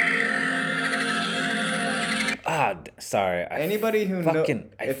 Sorry. Anybody who Hold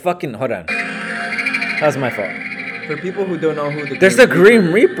on. That was my fault. For people who don't know who the There's a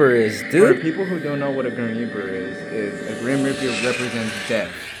Grim Reaper is, For dude. people who don't know what a Grim Reaper is a Grim Reaper represents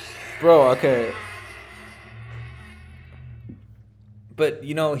death. Bro, okay. But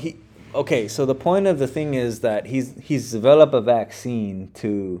so the point of the thing is that he's developed a vaccine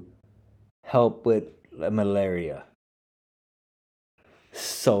to help with malaria.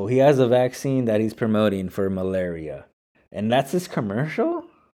 So he has a vaccine that he's promoting for malaria. And that's his commercial?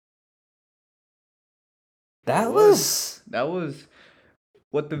 That was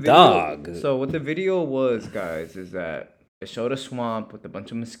what the video. Dog. So what the video was, guys, is that it showed a swamp with a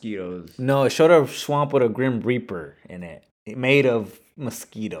bunch of mosquitoes. No, it showed a swamp with a Grim Reaper in it. Made of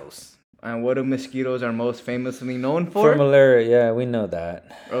mosquitoes. And what do mosquitoes are most famously known For for? malaria, yeah, we know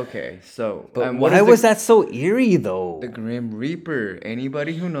that. Okay, so But and what why is was that so eerie though? the Grim Reaper?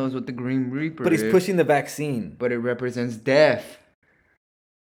 Anybody who knows what the Grim Reaper But is, he's pushing the vaccine. but it represents death.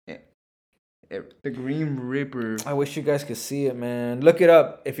 The Grim Reaper. I wish you guys could see it, man. Look it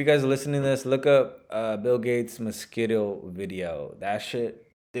up. If you guys are listening to this, look up Bill Gates mosquito video. That shit,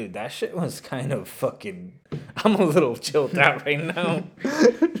 dude, that shit was kind of fucking. I'm a little chilled out right now.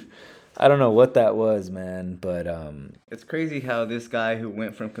 I don't know what that was, man, but It's crazy how this guy who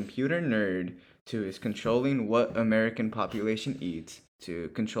went from computer nerd to is controlling what American population eats to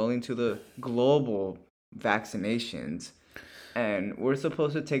controlling to the global vaccinations. And we're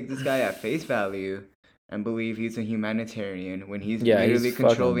supposed to take this guy at face value and believe he's a humanitarian when he's literally he's fucking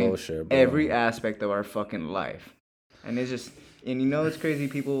controlling bullshit, bro. every aspect of our fucking life. And it's just, and it's crazy.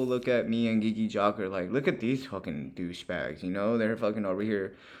 People will look at me and Geeky Jocker like, look at these fucking douchebags, they're fucking over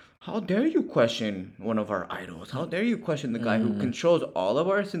here. How dare you question one of our idols? How dare you question the guy who controls all of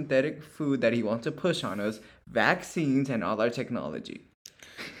our synthetic food that he wants to push on us, vaccines, and all our technology?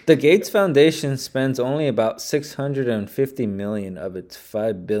 The Gates Foundation spends only about 650 million of its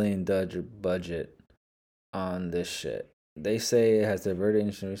 $5 billion budget on this shit. They say it has diverted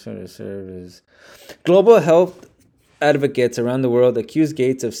institutional service. Global health advocates around the world accuse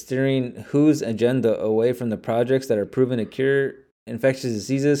Gates of steering WHO's agenda away from the projects that are proven to cure infectious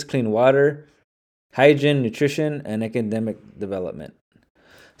diseases, clean water, hygiene, nutrition, and academic development.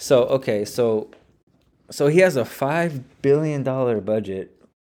 So he has a $5 billion budget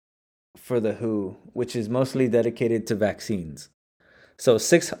for the WHO, which is mostly dedicated to vaccines. So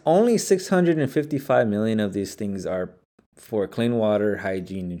only 655 million of these things are for clean water,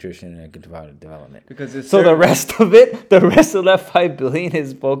 hygiene, nutrition, and economic development. Because it's So the rest of that 5 billion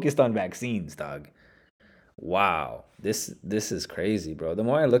is focused on vaccines, dog. Wow. This is crazy, bro. The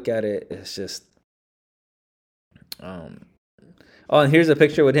more I look at it, it's just Oh, and here's a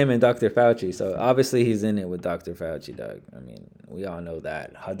picture with him and Dr. Fauci. So obviously he's in it with Dr. Fauci, dog. I mean, we all know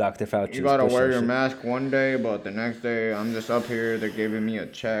that. How Dr. Fauci. You gotta wear your mask one day, but the next day I'm just up here. They're giving me a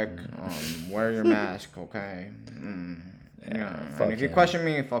check. Wear your mask, okay? Yeah. And if you question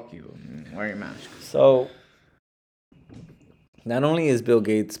me, fuck you. Wear your mask. So, not only is Bill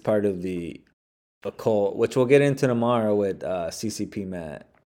Gates part of the occult, which we'll get into tomorrow with CCP Matt,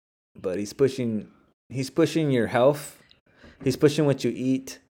 but he's pushing your health. He's pushing what you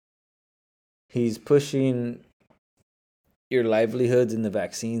eat. He's pushing your livelihoods in the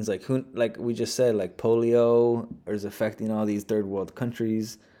vaccines, like we just said, like polio is affecting all these third world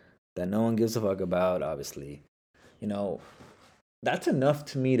countries that no one gives a fuck about. Obviously, that's enough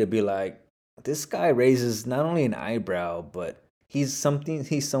to me to be like, this guy raises not only an eyebrow, but he's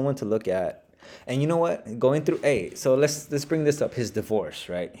someone to look at. And you know what? So let's bring this up. His divorce,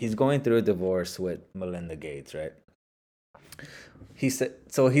 right? He's going through a divorce with Melinda Gates, right? He said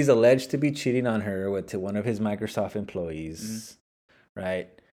so. He's alleged to be cheating on her with one of his Microsoft employees, right?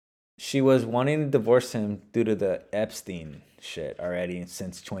 She was wanting to divorce him due to the Epstein shit already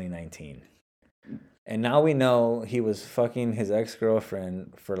since 2019, and now we know he was fucking his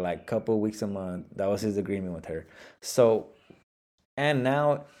ex-girlfriend for like a couple weeks a month. That was his agreement with her. So, and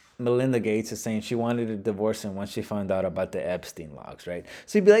now Melinda Gates is saying she wanted to divorce him once she found out about the Epstein logs, right?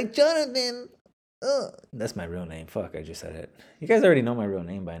 So he'd be like, Jonathan. That's my real name. Fuck, I just said it. You guys already know my real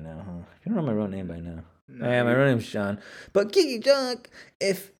name by now, huh? You don't know my real name by now. No, yeah, my real name's John. But Kiki Junk,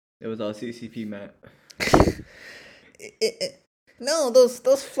 if it was all CCP, Matt. No, those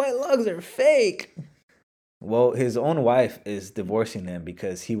flight logs are fake. Well, his own wife is divorcing him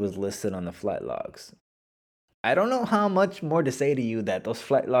because he was listed on the flight logs. I don't know how much more to say to you that those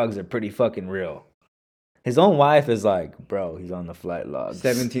flight logs are pretty fucking real. His own wife is like, bro, he's on the flight logs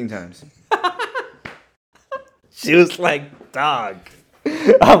 17 times. She was like, dog,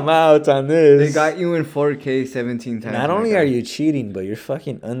 I'm out on this. They got you in 4K 17 times. Not only are you cheating, but you're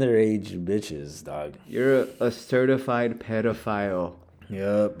fucking underage bitches, dog. You're a certified pedophile.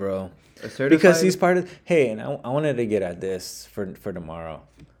 Yup, bro. Certified... Because he's part of... Hey, and I wanted to get at this for tomorrow.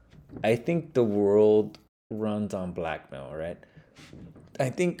 I think the world runs on blackmail, right? I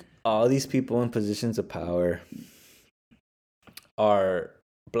think all these people in positions of power are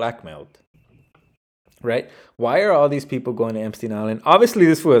blackmailed. Right? Why are all these people going to Epstein Island? Obviously,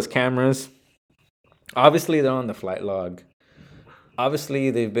 this fool has cameras. Obviously, they're on the flight log.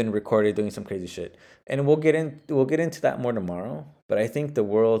 Obviously, they've been recorded doing some crazy shit. And we'll get into that more tomorrow. But I think the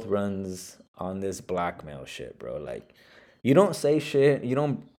world runs on this blackmail shit, bro. Like, you don't say shit. You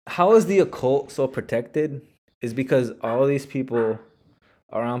don't. How is the occult so protected? Is because all these people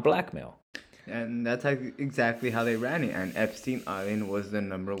are on blackmail. And that's exactly how they ran it. And Epstein Island was the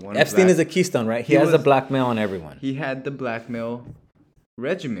number one. Epstein is a keystone, right? He has the blackmail on everyone. He had the blackmail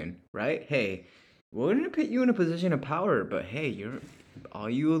regimen, right? Hey, we're going to put you in a position of power. But hey, all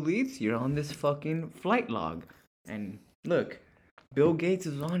you elites, you're on this fucking flight log. And look, Bill Gates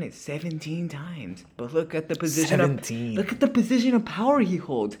is on it 17 times. But look at the position 17. Look at the position of power he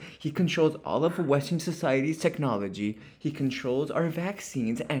holds. He controls all of Western society's technology. He controls our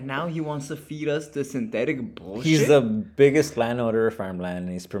vaccines, and now he wants to feed us the synthetic bullshit. He's the biggest landowner of farmland,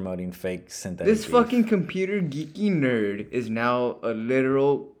 and he's promoting fake synthetic This beef. fucking computer geeky nerd is now a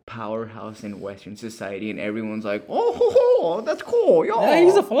literal powerhouse in Western society, and everyone's like, oh, that's cool, yo. Yeah,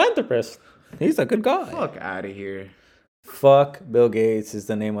 he's a philanthropist. He's a good guy. Fuck out of here. Fuck Bill Gates is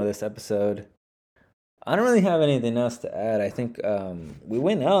the name of this episode. I don't really have anything else to add. I think we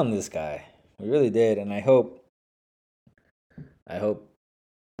went on this guy. We really did, and I hope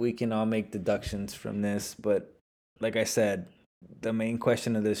we can all make deductions from this. But like I said, the main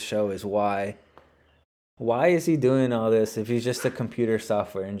question of this show is why. Why is he doing all this if he's just a computer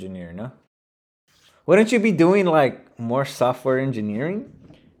software engineer, no? Wouldn't you be doing like more software engineering?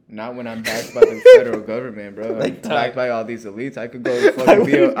 Not when I'm backed by the federal government, bro. Like, Backed by all these elites. I could go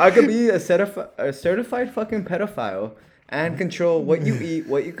fucking I could be a certified fucking pedophile and control what you eat,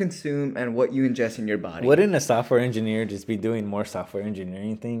 what you consume, and what you ingest in your body. Wouldn't a software engineer just be doing more software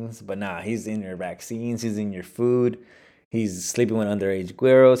engineering things? But nah, he's in your vaccines, he's in your food, he's sleeping with underage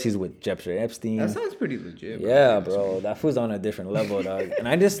girls, he's with Jeffrey Epstein. That sounds pretty legit, bro. Yeah, bro, that fool's on a different level, dog. And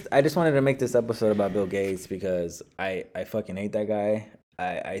I just wanted to make this episode about Bill Gates because I fucking hate that guy.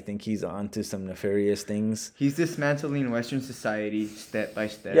 I think he's onto some nefarious things. He's dismantling Western society step by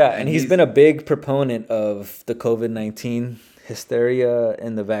step. Yeah, and he's been a big proponent of the COVID-19 hysteria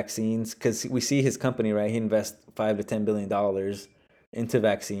and the vaccines because we see his company, right? He invests $5 to $10 billion into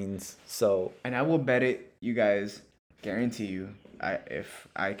vaccines. So, and I will bet it, you guys, guarantee you, if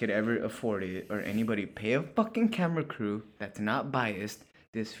I could ever afford it or anybody pay a fucking camera crew that's not biased,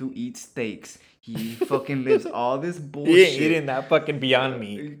 this who eats steaks, he fucking lives all this bullshit. he ain't eating that fucking Beyond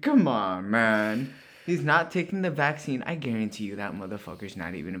Meat. Come on, man. He's not taking the vaccine. I guarantee you that motherfucker's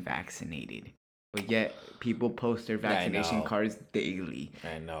not even vaccinated. But yet, people post their vaccination cards daily.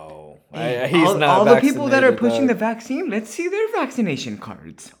 I know. Hey, He's all the people that are pushing the dog. vaccine, let's see their vaccination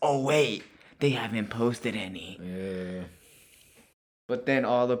cards. Oh, wait. They haven't posted any. Yeah. But then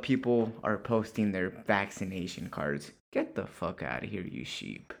all the people are posting their vaccination cards. Get the fuck out of here, you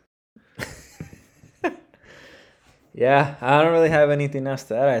sheep. Yeah, I don't really have anything else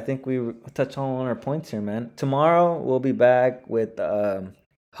to add. I think we touched on our points here, man. Tomorrow we'll be back with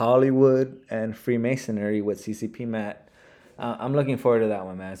Hollywood and Freemasonry with CCP Matt. I'm looking forward to that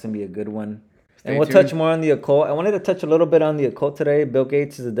one, man. It's gonna be a good one. And we'll touch more on the occult. I wanted to touch a little bit on the occult today. Bill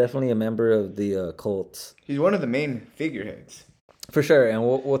Gates is definitely a member of the occult. He's one of the main figureheads. For sure, and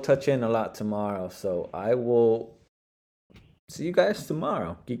we'll touch in a lot tomorrow. So I will see you guys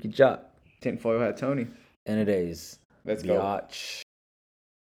tomorrow. Geeky Jock. Tinfoil hat Tony. And it is. Let's go. Biatch.